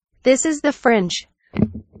This is the Fringe.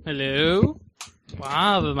 Hello?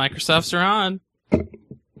 Wow, the Microsofts are on.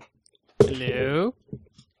 Hello?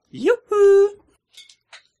 Yoo-hoo!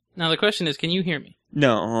 Now the question is, can you hear me?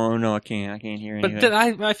 No, I can't. I can't hear anything. But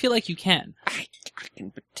I feel like you can. I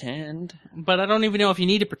can pretend. But I don't even know if you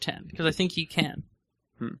need to pretend, because I think you can.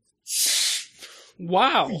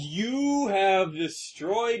 Wow. You have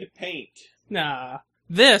destroyed paint. Nah.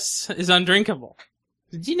 This is undrinkable.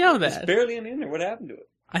 Did you know It's that? barely in there. What happened to it?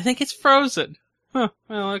 I think it's frozen. Huh.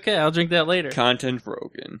 Well, okay, I'll drink that later. Content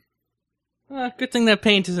broken. Good thing that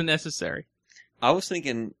paint isn't necessary. I was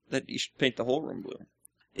thinking that you should paint the whole room blue.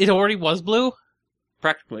 It already was blue?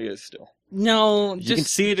 Practically is still. No, You can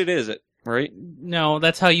see it is it, right? No,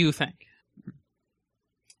 that's how you think.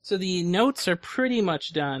 So the notes are pretty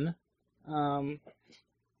much done.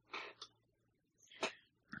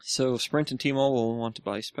 So Sprint and T-Mobile want to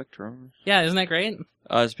buy Spectrum. Yeah, isn't that great?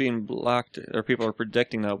 It's being blocked, or people are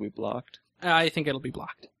predicting that'll be blocked. I think it'll be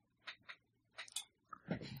blocked.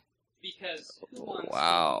 Because who wants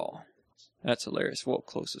Wow. That's hilarious. We'll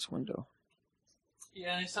close this window.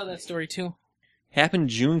 Yeah, I saw that story too. Happened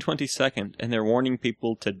June 22nd, and they're warning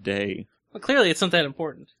people today. Well, clearly it's not that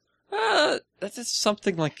important. That's just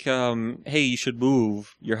something like, hey, you should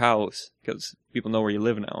move your house, because people know where you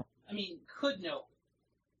live now. I mean, could know.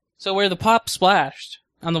 So where the pop splashed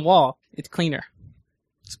on the wall, it's cleaner.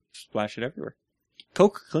 Splash it everywhere.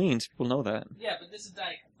 Coke cleans, people know that. Yeah, but this is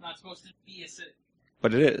Diet. It's not supposed to be acidic.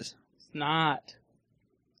 But it is. It's not.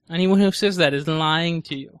 Anyone who says that is lying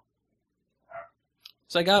to you.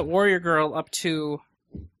 So I got Warrior Girl up to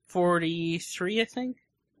 43, I think.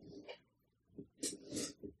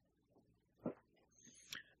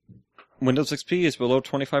 Windows XP is below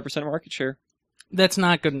 25% market share. That's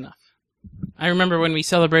not good enough. I remember when we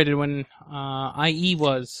celebrated when IE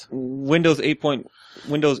was. Windows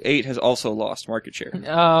 8 has also lost market share.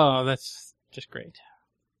 Oh, that's just great.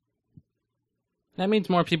 That means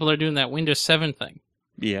more people are doing that Windows 7 thing.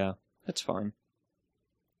 Yeah, that's fine.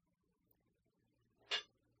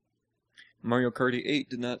 Mario Kart 8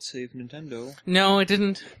 did not save Nintendo. No, it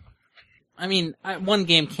didn't. I mean, one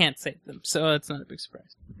game can't save them, so that's not a big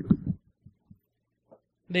surprise.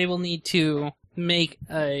 They will need to make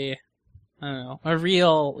a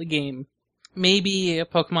real game. Maybe a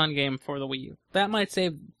Pokemon game for the Wii U. That might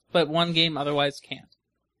save, but one game otherwise can't.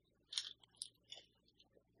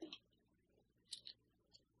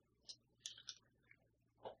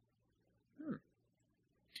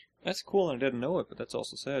 That's cool, and I didn't know it, but that's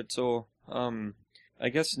also sad. So, I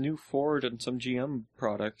guess new Ford and some GM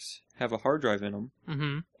products have a hard drive in them,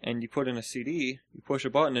 Mm-hmm. and you put in a CD, you push a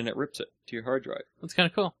button, and it rips it to your hard drive. That's kind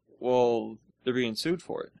of cool. Well, they're being sued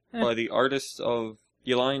for it by the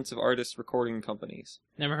Alliance of Artists Recording Companies.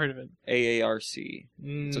 Never heard of it. AARC.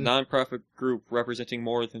 It's a non-profit group representing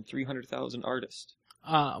more than 300,000 artists.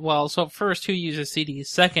 Well, so first, who uses CDs?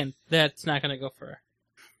 Second, that's not going to go for...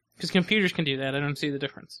 Because computers can do that. I don't see the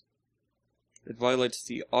difference. It violates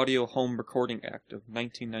the Audio Home Recording Act of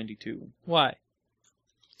 1992. Why?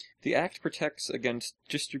 The act protects against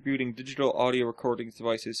distributing digital audio recording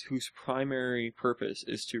devices whose primary purpose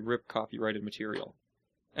is to rip copyrighted material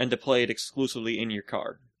and to play it exclusively in your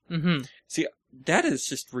car. Mm-hmm. See, that is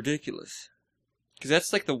just ridiculous. Because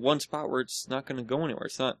that's like the one spot where it's not going to go anywhere.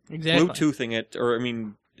 It's not Exactly. Bluetoothing it, or, I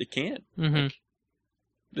mean, it can't. Mm-hmm.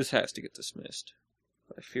 This has to get dismissed.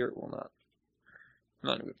 But I fear it will not. I'm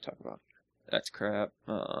not even going to talk about it. That's crap.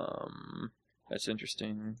 That's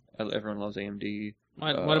interesting. Everyone loves AMD.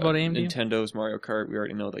 What about AMD? Nintendo's Mario Kart, we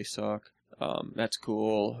already know they suck. That's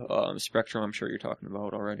cool. Spectrum, I'm sure you're talking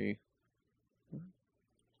about already.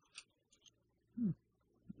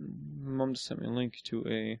 Mom just sent me a link to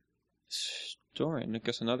a story, and I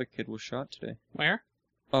guess another kid was shot today. Where?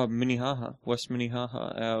 Minnehaha. West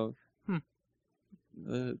Minnehaha Ave.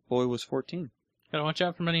 The boy was 14. Gotta watch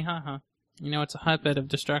out for Minnehaha. You know, it's a hotbed of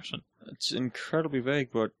destruction. It's incredibly vague,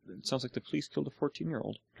 but it sounds like the police killed a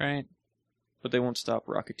 14-year-old. Right. But they won't stop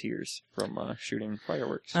Rocketeers from shooting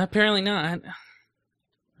fireworks. Apparently not.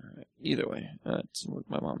 Alright, either way, that's what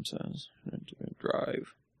my mom says.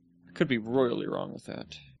 Drive. I could be royally wrong with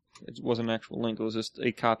that. It wasn't an actual link, it was just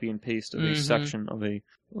a copy and paste of a section of a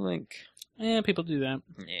link. Yeah, people do that.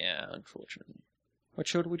 Yeah, unfortunately. What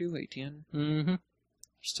show do we do, ATN? Mm-hmm.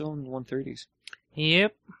 Still in the 130s.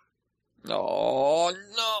 Yep. Oh,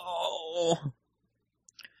 no!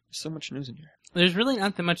 There's so much news in here. There's really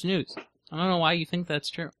not that much news. I don't know why you think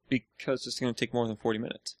that's true. Because it's going to take more than 40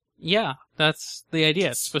 minutes. Yeah, that's the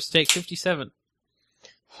idea. It's supposed to take 57.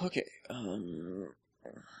 Okay,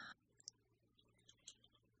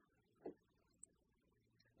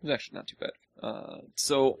 It's actually not too bad.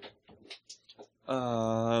 So,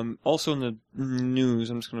 Also in the news,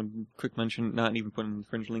 I'm just going to quick mention, not even put in the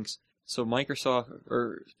Fringe links. So Microsoft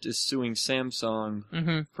is suing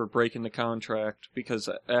Samsung for breaking the contract because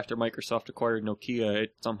after Microsoft acquired Nokia,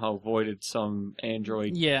 it somehow voided some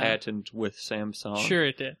Android patent with Samsung. Sure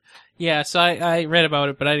it did. Yeah, so I read about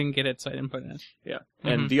it, but I didn't get it, so I didn't put it in. Yeah,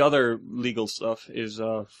 and the other legal stuff is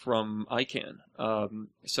from ICANN.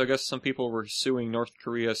 So I guess some people were suing North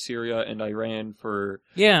Korea, Syria, and Iran for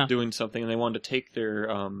doing something, and they wanted to take their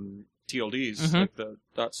TLDs, like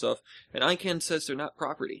that stuff. And ICANN says they're not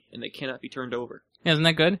property, and they cannot be turned over. Yeah, isn't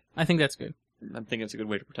that good? I think that's good. I think it's a good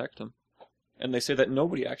way to protect them. And they say that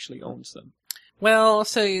nobody actually owns them. Well,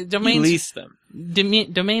 so domains... You lease them.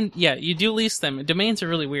 Yeah, you do lease them. Domains are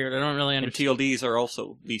really weird. I don't really understand. And TLDs are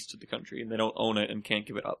also leased to the country, and they don't own it and can't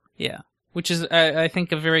give it up. Yeah, which is, I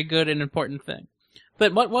think, a very good and important thing.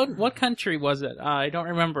 But what country was it? I don't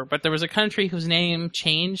remember, but there was a country whose name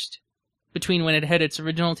changed between when it had its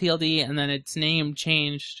original TLD and then its name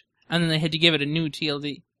changed, and then they had to give it a new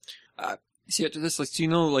TLD. See, after this, like, so you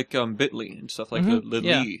know, like, Bitly and stuff, like like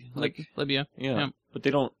Libya. Yeah. But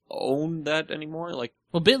they don't own that anymore? Like,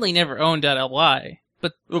 well, Bitly never owned .ly,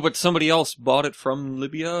 but somebody else bought it from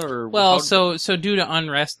Libya, or? Well, so due to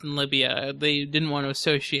unrest in Libya, they didn't want to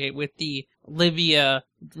associate with the Libya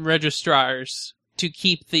registrars to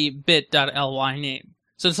keep the bit.ly name.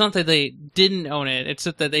 So it's not that they didn't own it, it's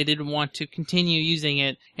that they didn't want to continue using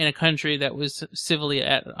it in a country that was civilly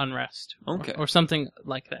at unrest. Okay. Or something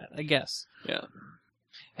like that, I guess. Yeah.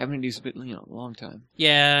 Haven't used Bitly in a long time.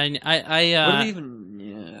 Yeah, and I what do they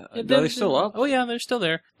even... Yeah. Are they still up? Oh yeah, they're still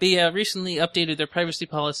there. They recently updated their privacy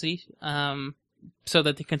policy, so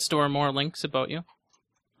that they can store more links about you.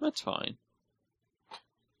 That's fine.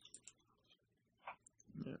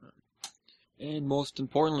 Yeah. And most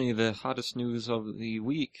importantly, the hottest news of the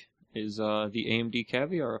week is the AMD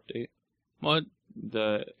Caviar update. What?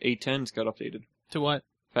 The A10's got updated. To what?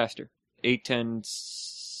 Faster. A10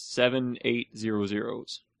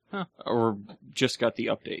 7800s. Huh. Or just got the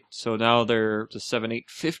update. So now they're the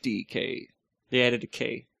 7850K. They added a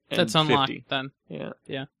K. That's unlocked 50. then. Yeah.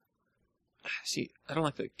 Yeah. See, I don't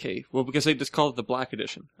like the K. Well, because they just call it the Black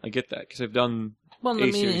Edition. I get that, because they've done... Well, I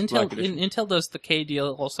mean, Intel does the K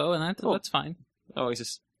deal also, and that's fine. Oh, it's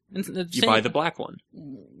just... You buy the black one.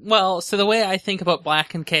 Well, so the way I think about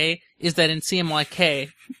black and K is that in CMYK...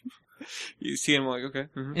 You CMYK, okay.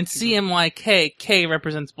 Mm-hmm. In CMYK, K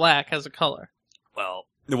represents black as a color. Well,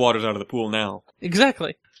 the water's out of the pool now.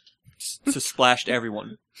 Exactly. Just splashed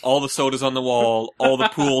everyone. All the sodas on the wall, all the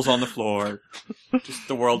pools on the floor. Just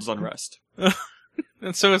the world's unrest.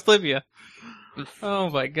 And so is Libya. Oh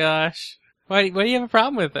my gosh. Why do you have a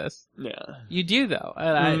problem with this? Yeah. You do, though.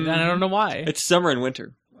 I don't know why. It's summer and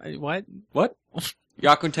winter. What? What?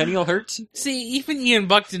 Yaquintennial hurts? See, even Ian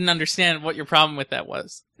Buck didn't understand what your problem with that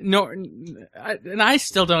was. No, and I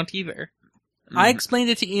still don't either. I explained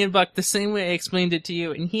it to Ian Buck the same way I explained it to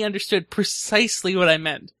you, and he understood precisely what I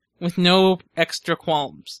meant, with no extra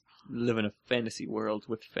qualms. Live in a fantasy world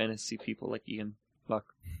with fantasy people like Ian Buck.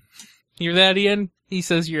 Hear that, Ian? He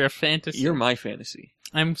says you're a fantasy. You're my fantasy.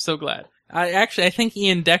 I'm so glad. I think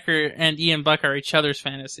Ian Decker and Ian Buck are each other's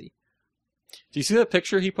fantasy. Do you see that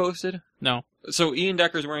picture he posted? No. So Ian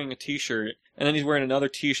Decker's wearing a t-shirt, and then he's wearing another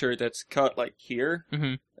t-shirt that's cut like here,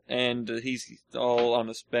 and he's all on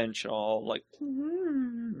this bench, all like,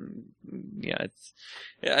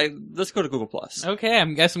 let's go to Google Plus. Okay, I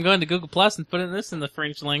guess I'm going to Google Plus and putting this in the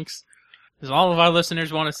Fringe links, because all of our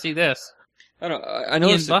listeners want to see this. I don't know. I know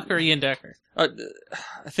Ian Buck or Ian Decker? I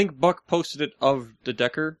think Buck posted it of the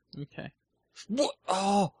Decker. Okay. What?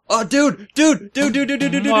 Oh, dude. So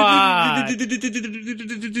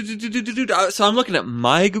I'm looking at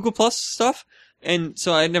my Google Plus stuff, and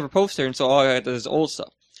so I never post there, and so all I got is old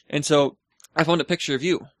stuff. And so I found a picture of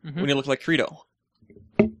you when you look like Credo.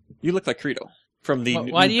 You look like Credo from the.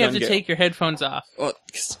 Why do you have to take your headphones off? Well,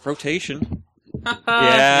 rotation.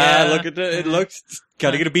 Yeah, look at it. It looks.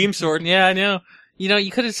 Gotta get a beam sword. Yeah, I know.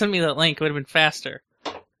 You could have sent me that link. It would have been faster.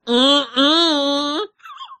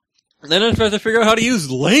 Then I'm supposed to figure out how to use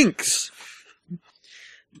links.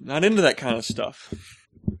 Not into that kind of stuff.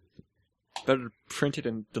 Better print it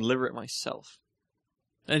and deliver it myself.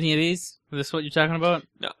 Any of these? Is this what you're talking about?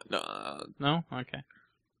 No. No? Okay.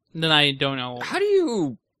 Then I don't know. How do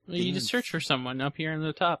you... Well, you just search for someone up here in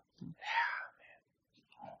the top.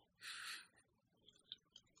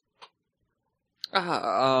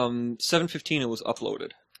 7:15 it was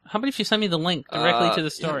uploaded. How about if you send me the link directly to the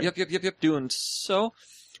story? Yep. Doing so.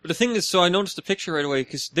 But the thing is, so I noticed the picture right away,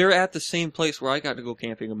 because they're at the same place where I got to go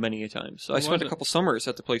camping many a time. So I spent a couple summers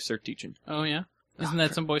at the place they're teaching. Oh, yeah? Isn't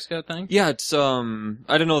that some Boy Scout thing? Yeah, it's I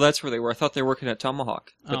didn't know that's where they were. I thought they were working at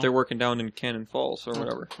Tomahawk, but Oh. they're working down in Cannon Falls or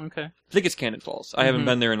whatever. Okay. I think it's Cannon Falls. I haven't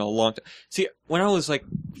been there in a long time. See, when I was like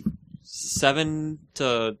 7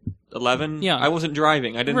 to 11, Yeah. I wasn't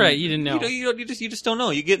driving. I didn't. Right, you didn't know. You just don't know.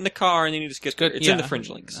 You get in the car and then you just get there. It's in the Fringe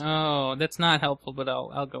links. Oh, that's not helpful, but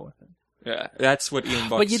I'll go with it. Yeah, that's what Ian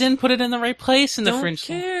Buck's. But you didn't put it in the right place in the don't Fringe.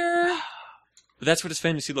 care. But that's what his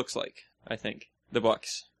fantasy looks like. I think the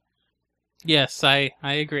Bucks. Yes, I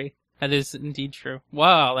agree. That is indeed true.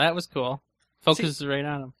 Wow, that was cool. Focuses right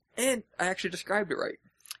on him. And I actually described it right.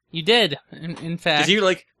 You did, in fact. Because you're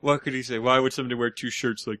like, what could he say? Why would somebody wear 2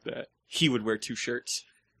 shirts like that? He would wear 2 shirts.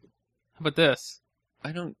 How about this?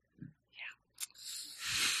 I don't.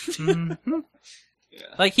 Mhm. Yeah.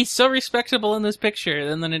 Like, he's so respectable in this picture,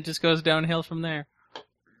 and then it just goes downhill from there.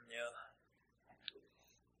 Yeah.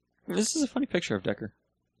 This is a funny picture of Decker.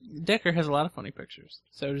 Decker has a lot of funny pictures.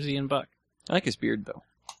 So does Ian Buck. I like his beard, though.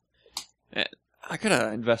 I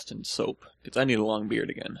gotta invest in soap, because I need a long beard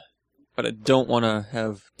again. But I don't want to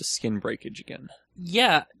have the skin breakage again.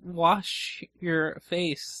 Yeah, wash your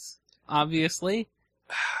face, obviously.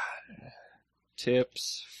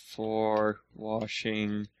 Tips for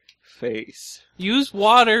washing face. Use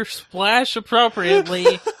water, splash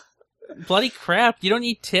appropriately. Bloody crap, you don't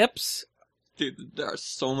need tips? Dude, there are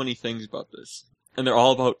so many things about this. And they're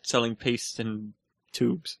all about selling paste and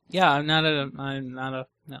tubes. Yeah, I'm not a, no,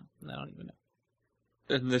 I don't even know.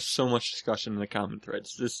 And there's so much discussion in the comment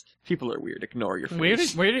threads. People are weird. Ignore your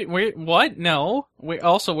face. Where, what? No.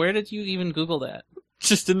 Where did you even Google that?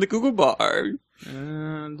 Just in the Google bar.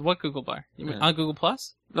 What Google bar? You mean Yeah. on Google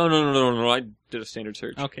Plus? No. I did a standard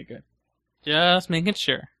search. Okay, good. Just making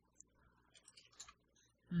sure.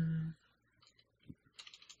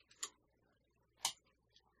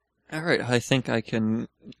 Alright, I think I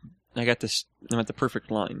got this. I'm at the perfect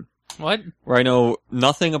line. What? Where I know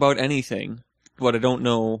nothing about anything, but I don't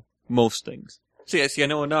know most things. See, I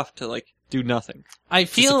know enough to, do nothing. I To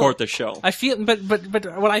feel support the show. I feel, but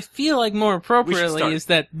what I feel like more appropriately start. is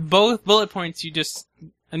that both bullet points you just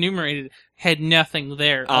enumerated had nothing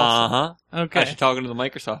there. Also. Uh-huh. I Okay. should talk into the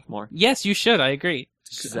Microsoft more. Yes, you should. I agree.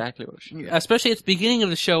 That's exactly what I should do. Especially at the beginning of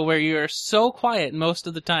the show where you are so quiet most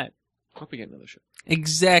of the time. Hope we get another show.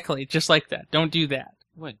 Exactly, just like that. Don't do that.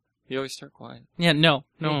 When? You always start quiet. Yeah, no.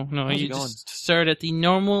 how's You it going? just start at the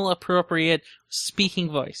normal, appropriate speaking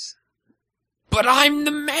voice. But I'm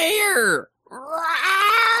the mayor!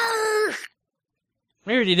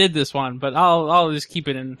 We already did this one, but I'll just keep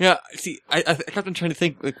it in. Yeah, see, I kept on trying to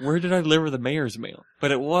think, where did I deliver the mayor's mail?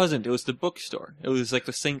 But it wasn't. It was the bookstore. It was like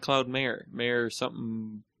the St. Cloud mayor. Mayor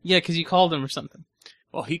something. Yeah, because you called him or something.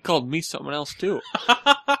 Well, he called me something else, too.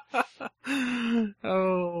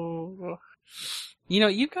 Oh.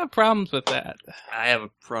 You've got problems with that. I have a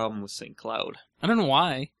problem with St. Cloud. I don't know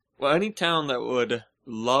why. Well, any town that would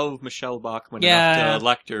love Michelle Bachmann Yeah. enough to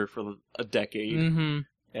elect her for a decade Mm-hmm.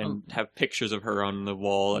 and have pictures of her on the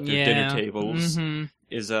wall at their Yeah. dinner tables Mm-hmm.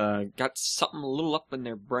 is got something a little up in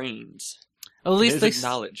their brains. At least It is they a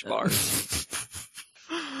knowledge bar.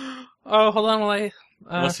 Oh, hold on while I...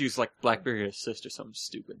 Unless you use BlackBerry Assist or something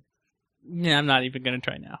stupid. Yeah, I'm not even gonna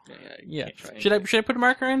try now. Yeah. Yeah. Can't try Should I put a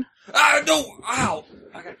marker in? Ah, no! Ow!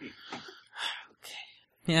 I gotta be.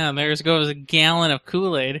 Yeah, there goes a gallon of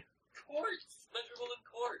Kool-Aid. Quarts! Measurable in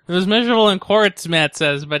quarts! It was measurable in quarts, Matt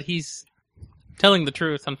says, but he's telling the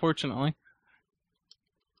truth, unfortunately.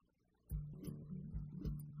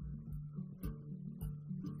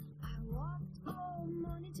 I walked all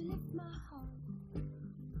morning to lift my heart,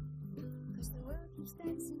 'cause the world keeps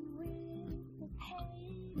dancing with the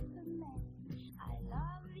hate of the man. I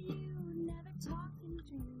love you, never talking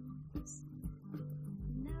dreams.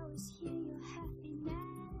 Now it's here, your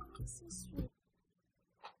happiness is real.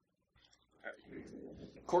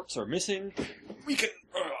 Quarts are missing. We can.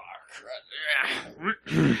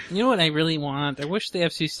 You know what I really want? I wish the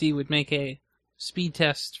FCC would make a speed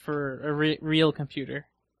test for a real computer.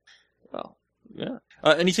 Well, yeah.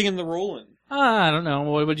 Anything in the rolling? I don't know.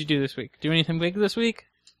 What would you do this week? Do anything big this week?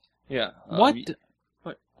 Yeah. What?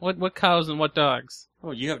 What? What cows and what dogs?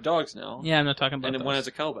 Oh, you have dogs now. Yeah, I'm not talking about And those. one has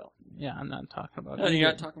a cowbell. Yeah, I'm not talking about Oh, it. you're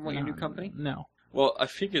not talking about your new company? No. Well, I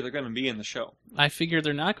figure they're going to be in the show. I figure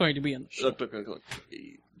they're not going to be in the show. Look.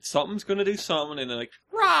 Something's going to do something, and then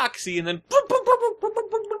Roxy, and then.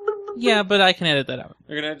 Yeah, but I can edit that out.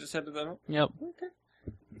 You're going to just edit that out? Yep. Okay.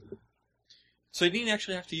 So you didn't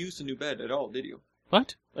actually have to use the new bed at all, did you?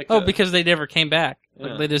 What? Oh, the- because they never came back. Yeah.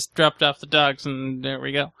 Like, they just dropped off the dogs, and there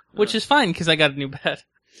we go. Which Yeah. is fine, because I got a new bed.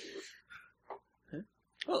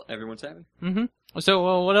 Well, everyone's happy. Mm-hmm.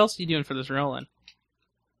 So, what else are you doing for this roll-in?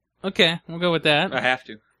 Okay, we'll go with that. I have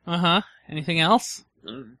to. Uh-huh. Anything else?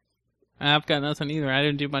 Mm. I've got nothing either. I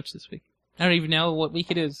didn't do much this week. I don't even know what week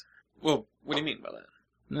it is. Well, what do you mean by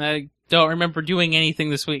that? I don't remember doing anything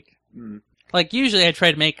this week. Mm. Like, usually I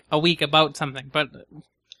try to make a week about something, but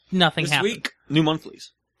nothing This happened. week, new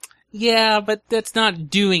monthlies. Yeah, but that's not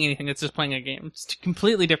doing anything. It's just playing a game. It's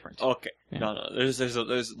completely different. Okay. Yeah. No.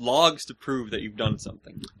 There's logs to prove that you've done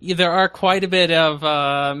something. Yeah, there are quite a bit of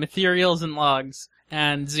materials and logs,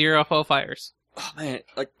 and 0 faux fires. Oh man,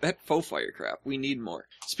 like that faux fire crap. We need more.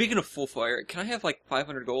 Speaking of full fire, can I have like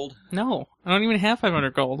 500 gold? No, I don't even have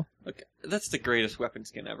 500 gold. Okay, that's the greatest weapon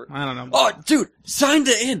skin ever. I don't know. Oh, dude, sign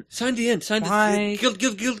the inn. Why?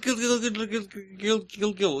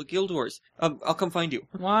 Guild Wars. I'll come find you.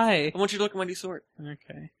 Why? I want you to look at my new sword.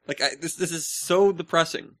 Okay. Like, this is so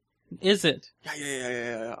depressing. Is it?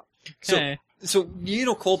 Yeah. Okay. So you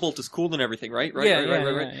know, Cobalt is cool and everything, right? Right.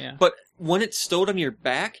 Yeah. But when it's stowed on your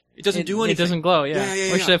back, it doesn't do anything. It doesn't glow. Yeah.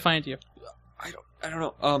 Yeah. Where should I find you? I don't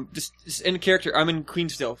know. Just in character. I'm in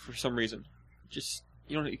Queensdale for some reason. Just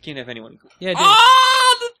you can't have anyone. Yeah, dude.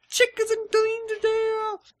 The chick is in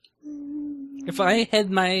Queensdale. If I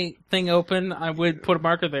had my thing open, I would put a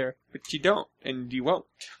marker there. But you don't, and you won't.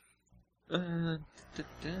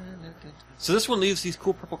 So this one leaves these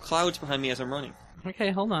cool purple clouds behind me as I'm running.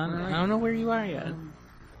 Okay, hold on. I don't know where you are yet.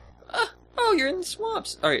 Oh, you're in the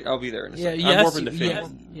swamps. All right, I'll be there in a Yeah, second. yes, I'm warping the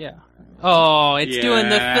fin. yeah. Oh, it's doing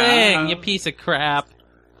the Yeah. thing, you piece of crap.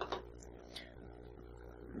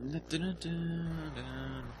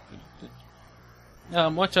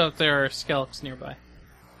 Watch out, there are skeletons nearby.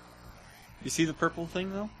 You see the purple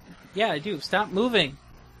thing, though? Yeah, I do. Stop moving.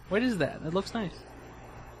 What is that? It looks nice.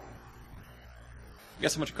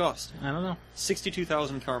 Guess how much it cost? I don't know.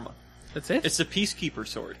 62,000 karma. That's it? It's the Peacekeeper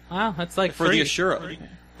sword. Wow, that's like For free. the Ashura.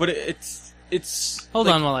 But it's Hold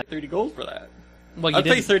like on while I... 30 gold for that. Well, you I'd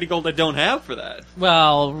pay didn't. 30 gold I don't have for that.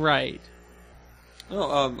 Well, right.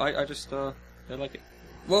 No, I just, I like it.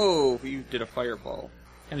 Whoa, you did a fireball.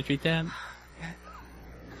 Can I treat that?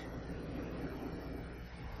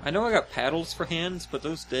 I know I got paddles for hands, but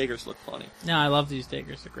those daggers look funny. No, I love these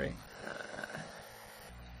daggers. They're great.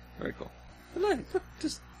 Very cool. But look,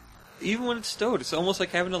 just even when it's stowed, it's almost like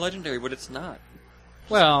having a legendary, but it's not.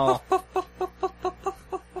 Well,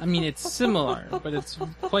 I mean, it's similar, but it's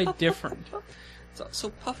quite different. It's so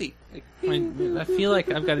puffy. Like, I feel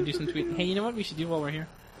like I've got to do some tweeting. Hey, you know what we should do while we're here?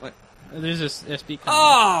 what? There's this SB coming.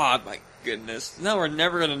 Oh my goodness! Now we're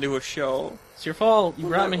never gonna do a show. It's your fault. You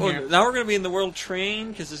brought me here. Now we're gonna be in the World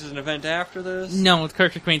Train because this is an event after this. No, it's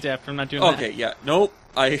Character Queen's after. I'm not doing that. Okay, yeah, nope.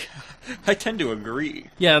 I tend to agree.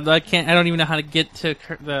 Yeah, I can't. I don't even know how to get to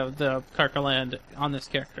the Karkaland on this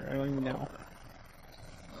character. I don't even know.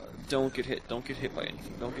 Don't get hit. Don't get hit by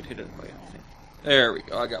anything. Don't get hit by anything. There we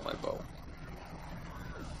go. I got my bow.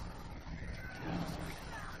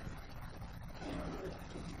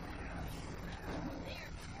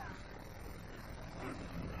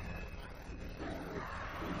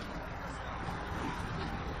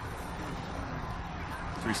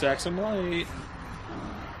 Three sacks of light.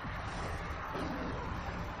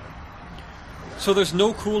 So there's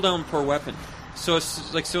no cooldown per weapon. So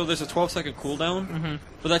it's like there's a 12-second cooldown,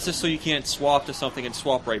 but that's just so you can't swap to something and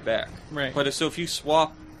swap right back. Right. But so if you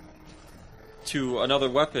swap to another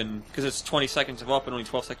weapon, because it's 20 seconds of up and only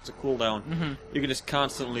 12 seconds of cooldown, you can just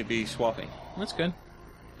constantly be swapping. That's good.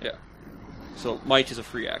 Yeah. So might is a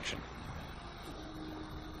free action.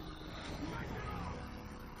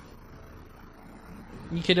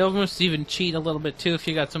 You could almost even cheat a little bit too if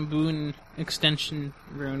you got some boon extension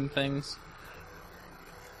rune things.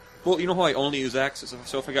 Well, you know how I only use axes?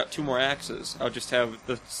 So if I got 2 more axes, I'll just have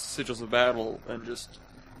the Sigils of Battle and just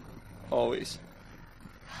always.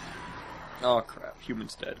 Oh crap,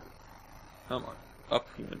 human's dead. Come on. Up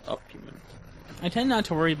human, up human. I tend not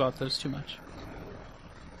to worry about those too much.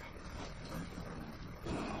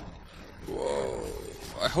 Whoa.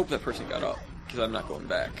 I hope that person got up, because I'm not going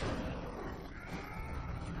back.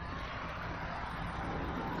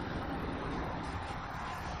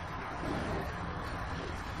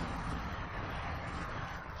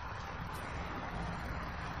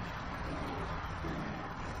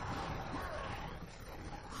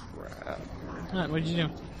 What did you do?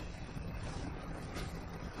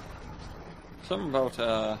 Something about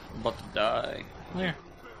to die. Where?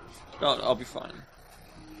 No, I'll be fine.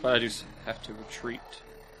 But I just have to retreat.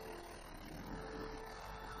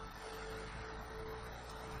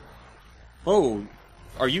 Oh,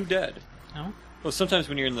 are you dead? No? Well, sometimes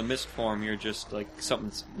when you're in the mist form, you're just like,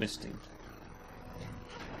 something's misting.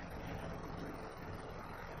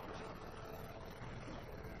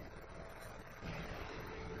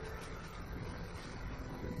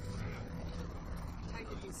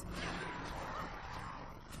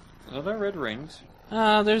 Are there red rings?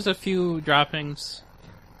 There's a few droppings.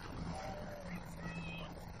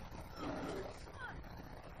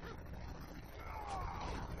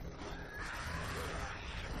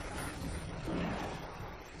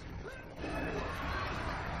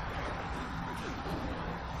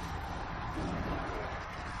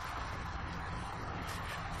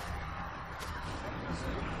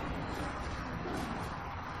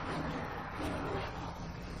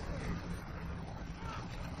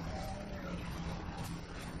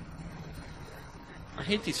 I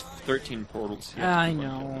hate these 13 portals here. I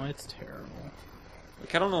know, it's terrible.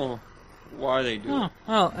 Like, I don't know why they do Oh, it.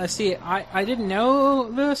 well, I see. I didn't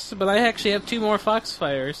know this, but I actually have 2 more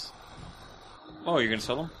Foxfires. Oh, you're gonna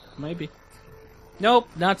sell them? Maybe. Nope,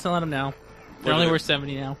 not selling them now. They're What only are they? worth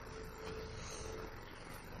 70 now.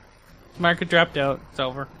 Market dropped out. It's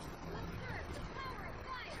over.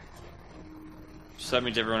 So that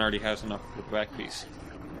means everyone already has enough for the back piece.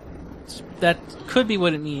 That could be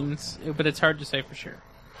what it means, but it's hard to say for sure.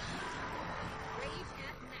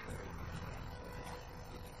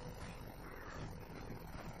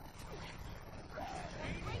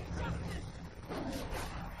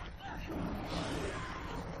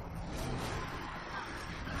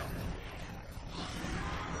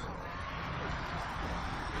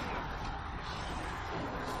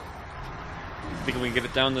 Think we can get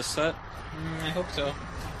it down this set? I hope so.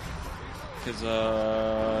 Because,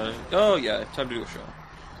 oh yeah, time to do a show.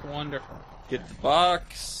 Wonderful. Get the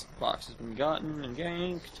box. Box has been gotten and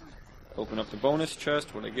ganked. Open up the bonus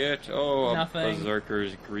chest. What I get? Oh, Nothing. a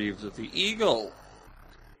Berserker's Greaves of the Eagle.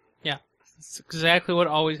 Yeah, it's exactly what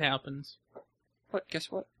always happens. What? Guess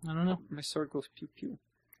what? I don't know. My sword goes pew pew.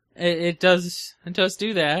 It does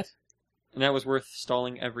do that. And that was worth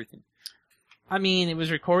stalling everything. I mean, it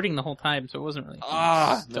was recording the whole time, so it wasn't really.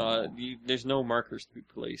 No, there's no markers to be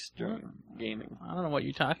placed during gaming. I don't know what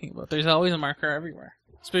you're talking about. There's always a marker everywhere,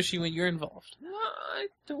 especially when you're involved. No, I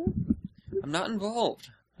don't. I'm not involved.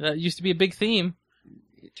 That used to be a big theme.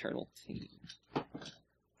 The eternal theme.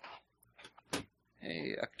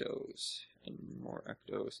 Hey, Ectos. And more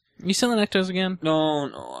Ectos. You selling Ectos again?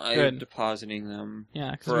 No, I'm Good. depositing them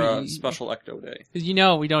Yeah, for a special Ecto day. Because you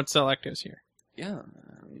know we don't sell Ectos here. Yeah,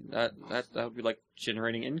 I mean, that would be like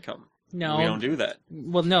generating income. No. We don't do that.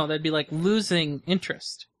 Well, no, that'd be like losing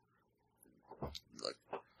interest.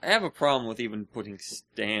 I have a problem with even putting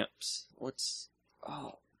stamps.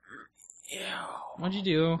 Oh, ew. What'd you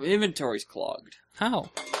do? Inventory's clogged. How?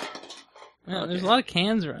 Yeah, there's Okay. a lot of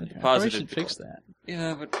cans around here. I probably Deposited should fix that.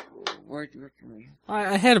 Yeah, but where can we?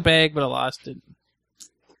 I had a bag, but I lost it.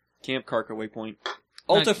 Camp Karka waypoint.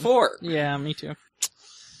 Alta 4! Yeah, me too.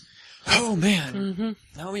 Oh man! Mm-hmm.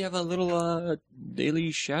 Now we have a little daily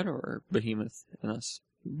shadow behemoth in us.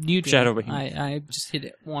 You did. Shadow Behemoth. I just hit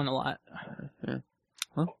it one a lot.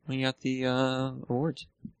 Well, we got the awards,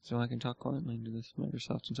 so I can talk quietly into this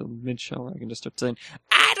Microsoft until mid-show. Where I can just start saying,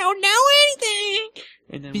 "I don't know anything,"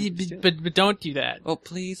 and then we just do it. But don't do that. Oh,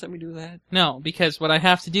 please let me do that. No, because what I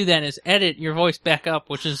have to do then is edit your voice back up,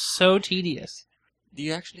 which is so tedious. Do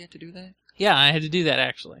you actually have to do that? Yeah, I had to do that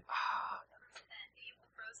actually.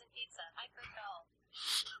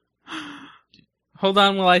 Hold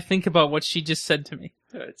on while I think about what she just said to me.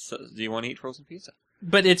 It says, "Do you want to eat frozen pizza?"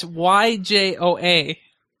 But it's YJOA.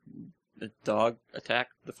 The dog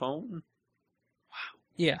attacked the phone.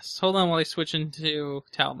 Yes. Hold on while I switch into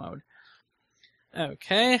TAL mode.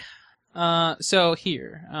 Okay. So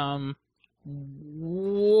here.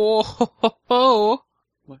 Whoa.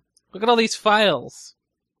 What? Look at all these files.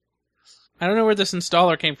 I don't know where this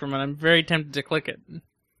installer came from, and I'm very tempted to click it.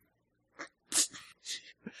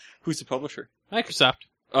 Who's the publisher? Microsoft.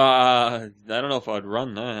 I don't know if I'd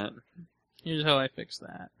run that. Here's how I fix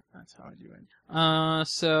that. That's how I do it.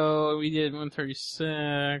 So we did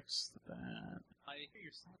 136. That. I hear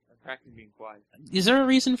yourself. I'm practically being quiet. Is there a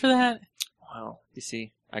reason for that? Wow. You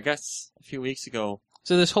see, I guess a few weeks ago.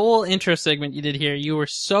 So this whole intro segment you did here, you were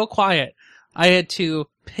so quiet. I had to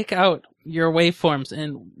pick out your waveforms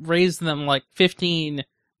and raise them like 15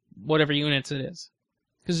 whatever units it is.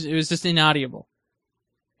 Because it was just inaudible.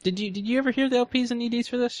 Did you ever hear the LPs and EDs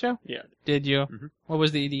for this show? Yeah. Did you? Mhm. What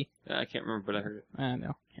was the ED? I can't remember, but I heard it.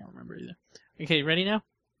 No, can't remember either. Okay, ready now?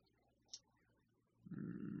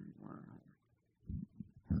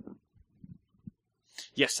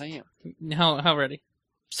 Yes, I am. How ready?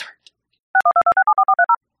 Start.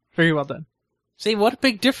 Very well done. See, what a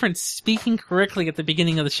big difference speaking correctly at the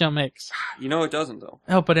beginning of the show makes. You know it doesn't, though.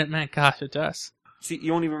 Oh, but gosh, it does. See,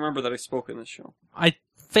 you won't even remember that I spoke in this show. I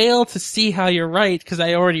fail to see how you're right because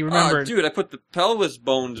I already remembered. Dude, I put the pelvis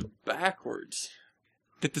bones backwards.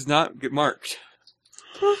 That does not get marked.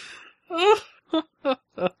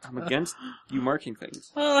 I'm against you marking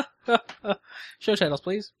things. Show titles,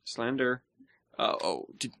 please. Slander. I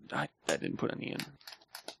didn't put any in.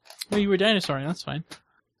 Well, you were dinosauring, that's fine.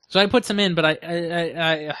 So I put some in, but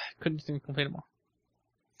I couldn't complete them all.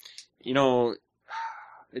 You know,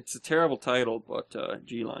 it's a terrible title, but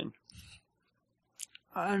G-Line.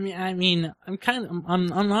 I mean, I'm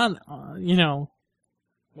not, you know,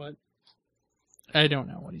 what? I don't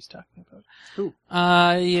know what he's talking about. Who?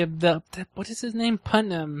 Yeah, what is his name?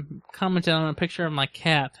 Putnam commented on a picture of my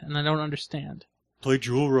cat, and I don't understand. Play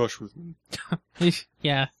Jewel Rush with me.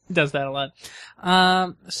 Yeah, he does that a lot.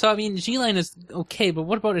 So I mean, G-Line is okay, but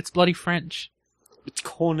what about It's Bloody French? It's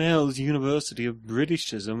Cornell's University of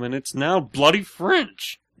Britishism, and it's now bloody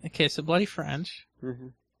French. Okay, so Bloody French. Mm-hmm.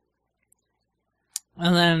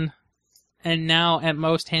 And now at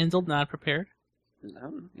most handled, not prepared.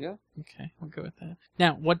 Yeah. Okay, we'll go with that.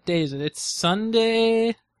 Now, what day is it? It's Sunday.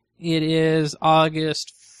 It is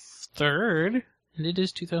August 3rd, and it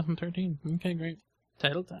is 2013. Okay, great.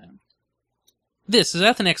 Title time. This is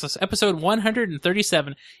At the Nexus, episode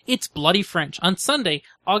 137. It's Bloody French. On Sunday,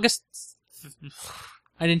 August...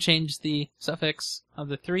 I didn't change the suffix of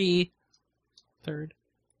the 3rd.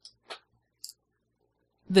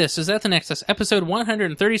 This is At the Nexus, episode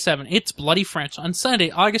 137. It's Bloody French. On Sunday,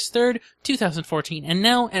 August 3rd, 2014. And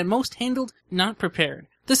now, at most handled, not prepared.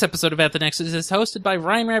 This episode of At the Nexus is hosted by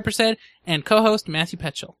Ryan Rappersad and co-host Matthew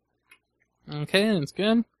Petchel. Okay, that's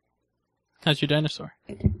good. How's your dinosaur?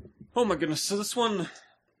 Oh my goodness, so this one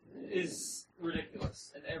is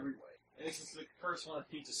ridiculous in every way. And this is the first one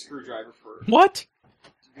that needs a screwdriver for What?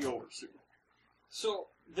 to be over soon. So,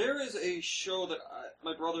 there is a show that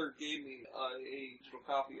my brother gave me a digital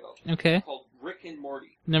copy of. Okay. Called Rick and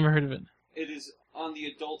Morty. Never heard of it. It is on the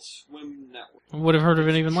Adult Swim Network. I would have heard of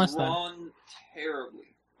it even less than. Drawn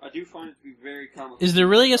terribly. I do find it to be very comical. Is there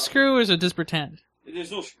really a screw, or is it just pretend?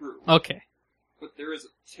 There's no screw. Okay. But there is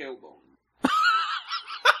a tailbone.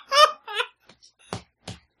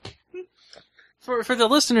 For the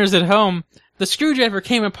listeners at home, the screwdriver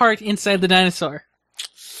came apart inside the dinosaur.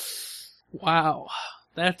 Wow.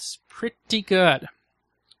 That's pretty good.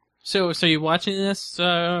 So you watching this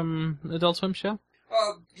Adult Swim show?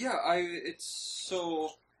 Yeah, so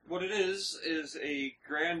what it is a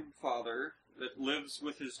grandfather that lives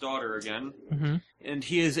with his daughter again, Mm-hmm. and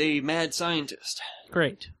he is a mad scientist.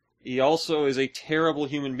 Great. He also is a terrible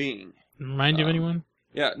human being. Remind you of anyone?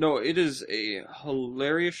 Yeah, no, it is a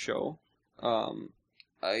hilarious show.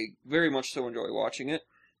 I very much so enjoy watching it.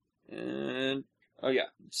 And, oh yeah,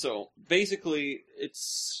 so basically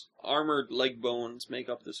it's armored leg bones make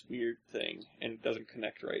up this weird thing, and it doesn't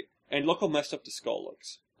connect right. And look how messed up the skull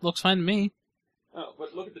looks. Looks fine to me. Oh,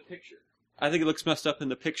 but look at the picture. I think it looks messed up in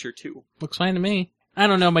the picture, too. Looks fine to me. I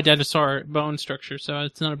don't know my dinosaur bone structure, so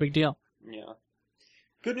it's not a big deal. Yeah.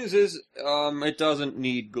 Good news is, it doesn't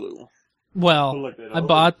need glue. Well, I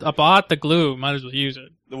bought the glue. Might as well use it.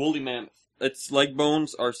 The woolly mammoth. Its leg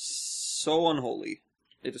bones are so unholy.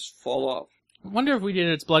 They just fall off. I wonder if we did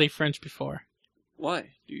It's Bloody French before.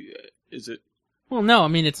 Why? Is it... Well, no, I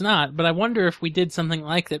mean, it's not, but I wonder if we did something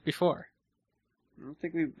like that before. I don't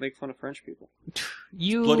think we make fun of French people.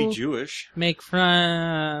 You Bloody Jewish. make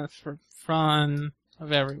fun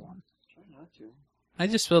of everyone. Try not to. I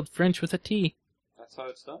just spelled French with a T. That's how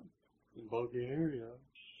it's done. In Bulgaria.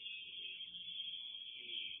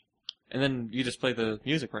 And then you just play the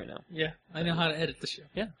music right now. Yeah, I know how to edit the show.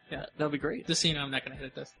 Yeah. That'll be great. Just so you know, I'm not going to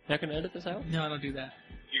edit this. Not gonna edit this out? No, I don't do that.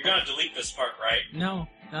 You're gonna delete this part, right? No,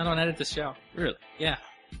 I don't edit the show. Really? Yeah,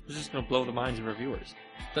 We're just gonna blow the minds of our viewers.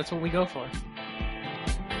 that's what we go for.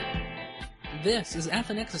 This is At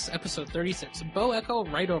the Nexus, episode 36. Bo Echo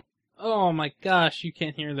right over. Oh my gosh, you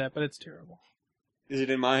can't hear that, but it's terrible. Is it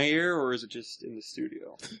in my ear, or is it just in the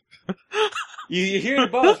studio? you hear the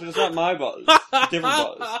buzz, but it's not my buzz. It's a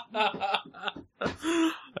different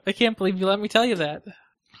buzz. I can't believe you let me tell you that.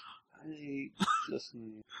 I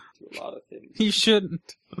listen to a lot of things. You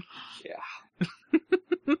shouldn't. Yeah.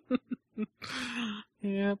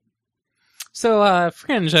 Yep. So,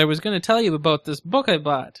 Fringe, I was going to tell you about this book I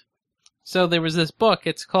bought. So there was this book.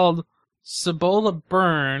 It's called Cibola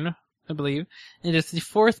Burn, I believe. It is the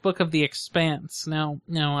fourth book of The Expanse. Now,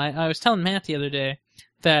 I was telling Matt the other day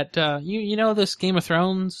that, you know this Game of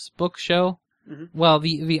Thrones book show? Mm-hmm. Well,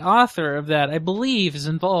 the author of that, I believe, is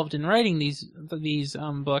involved in writing these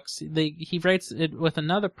books. He writes it with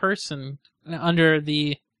another person under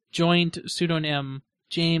the joint pseudonym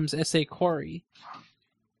James S.A. Corey.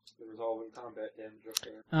 The resolving combat damage up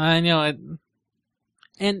there. I know it.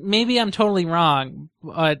 And maybe I'm totally wrong,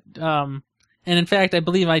 but And in fact, I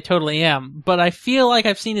believe I totally am. But I feel like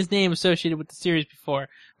I've seen his name associated with the series before,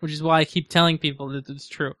 which is why I keep telling people that it's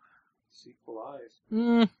true. Sequel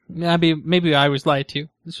eyes. Maybe I was lied to.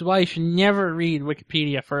 This is why you should never read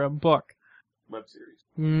Wikipedia for a book. Web series.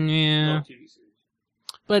 Yeah. No, TV series.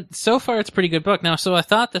 But so far, it's a pretty good book. Now, so I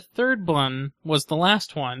thought the third one was the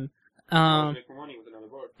last one. Make more money with another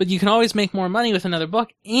book. But you can always make more money with another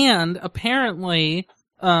book. And apparently,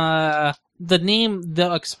 the name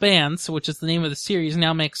The Expanse, which is the name of the series,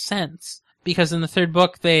 now makes sense. Because in the third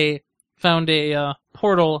book, they found a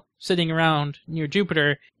portal sitting around near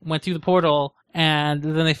Jupiter, went through the portal, and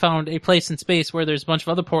then they found a place in space where there's a bunch of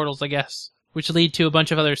other portals, I guess, which lead to a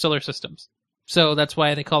bunch of other solar systems. So that's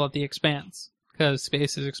why they call it The Expanse. Because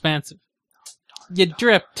space is expansive. You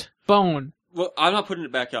dripped. Bone. Well, I'm not putting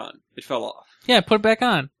it back on. It fell off. Yeah, put it back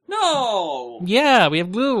on. No! Yeah, we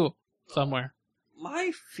have glue somewhere.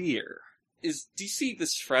 My fear is, do you see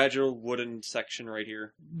this fragile wooden section right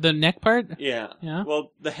here? The neck part? Yeah. Yeah.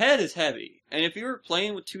 Well, the head is heavy. And if you were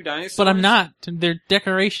playing with two dinosaurs... But I'm not. They're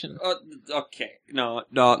decoration. Okay. No,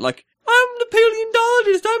 like, I'm the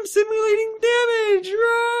paleontologist. I'm simulating damage.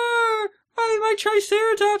 Roar! My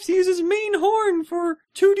Triceratops uses main horn for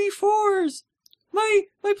 2d4s. My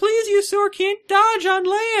Pleaseeasaur can't dodge on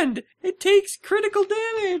land. It takes critical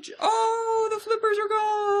damage. Oh, the flippers are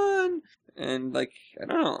gone. And like, I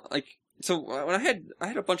don't know, like, so when I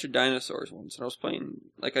had a bunch of dinosaurs once, and I was playing,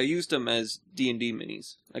 like, I used them as D&D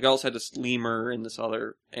minis. Like, I also had this lemur and this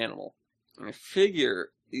other animal. And I figure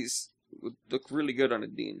these would look really good on a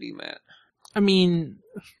D&D mat. I mean...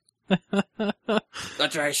 The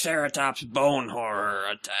Triceratops bone horror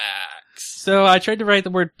attacks. So I tried to write the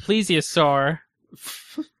word Pleaseeasaur.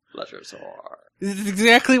 Pleasuresaur. This is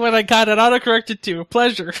exactly what I got it autocorrected to.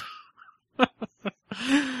 Pleasure.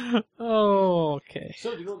 Oh, okay.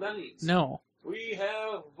 So, do you know what that means? No. We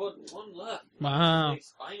have but one left. Wow. A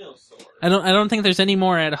Spinosaur. I don't think there's any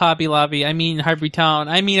more at Hobby Lobby. I mean Harbor Town.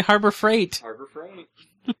 I mean Harbor Freight. Harbor Freight.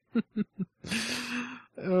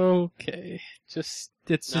 Okay.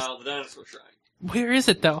 It's Now, the dinosaur shrine. where is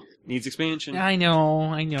it though? Needs expansion. I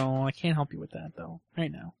know. I can't help you with that though.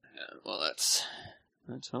 Right now. Yeah, well, that's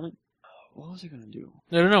fine. What was I gonna do?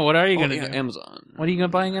 I don't know. What are you gonna do? Amazon. What are you gonna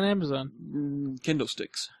buy on Amazon? Kendo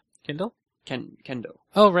sticks. Kindle? Kendo.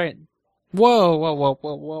 Oh, right.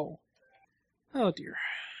 Whoa. Oh, dear.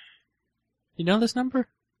 You know this number?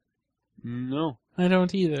 No. I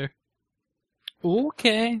don't either.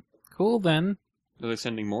 Okay. Cool, then. Are they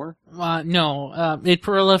sending more? No. It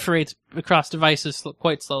proliferates across devices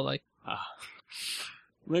quite slowly.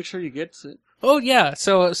 Make sure you get it. Oh, yeah.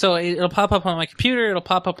 So it'll pop up on my computer, it'll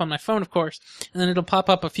pop up on my phone, of course, and then it'll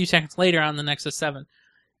pop up a few seconds later on the Nexus 7.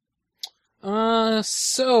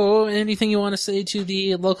 So, anything you want to say to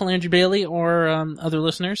the local Andrew Bailey or other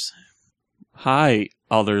listeners? Hi,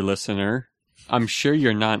 other listener. I'm sure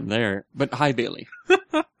you're not there, but hi, Bailey.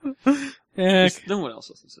 No one else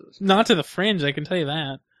listens to this. Not to the Fringe, I can tell you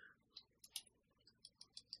that.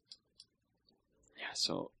 Yeah,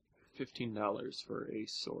 so $15 for a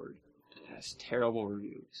sword. It has terrible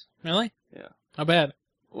reviews. Really? Yeah. How bad?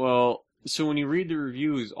 Well, so when you read the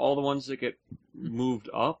reviews, all the ones that get moved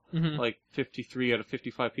up, Mhm. like 53 out of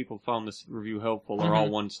 55 people found this review helpful, are all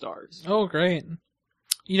 1 stars. Oh, great.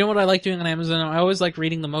 You know what I like doing on Amazon? I always like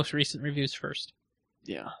reading the most recent reviews first.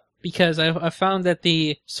 Yeah. Because I've found that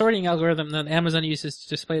the sorting algorithm that Amazon uses to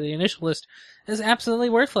display the initial list is absolutely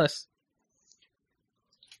worthless.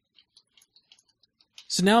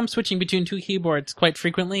 So now I'm switching between 2 keyboards quite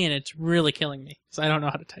frequently, and it's really killing me. So I don't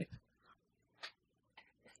know how to type.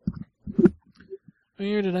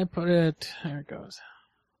 Where did I put it? There it goes.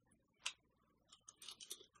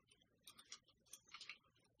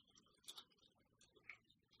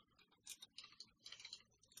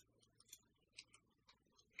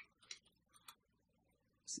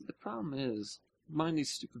 See, the problem is, mind these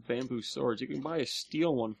stupid bamboo swords, you can buy a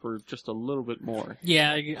steel one for just a little bit more.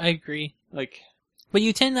 Yeah, I agree. Like, But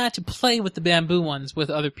you tend not to play with the bamboo ones with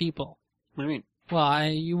other people. what do you mean? Well,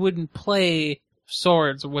 you wouldn't play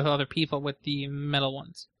swords with other people with the metal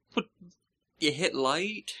ones. But you hit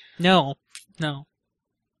light? No.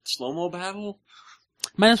 Slow-mo battle?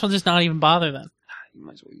 Might as well just not even bother then. You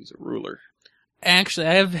might as well use a ruler. Actually,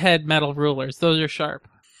 I have had metal rulers. Those are sharp.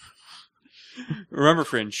 Remember,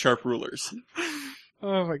 Fringe, sharp rulers.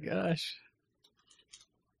 Oh my gosh.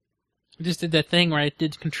 I just did that thing where I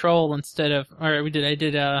did control instead of, I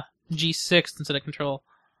did G6 instead of control.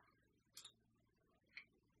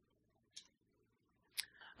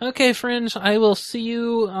 Okay, Fringe, I will see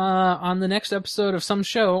you on the next episode of some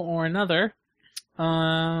show or another.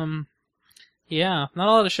 Yeah, not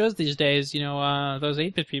a lot of shows these days. You know, those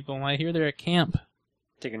 8-bit people, I hear they're at camp.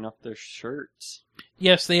 Taking off their shirts.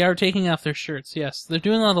 Yes, they are taking off their shirts. Yes, they're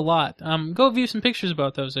doing that a lot. Go view some pictures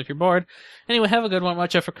about those if you're bored. Anyway, have a good one.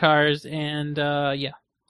 Watch out for cars, and yeah.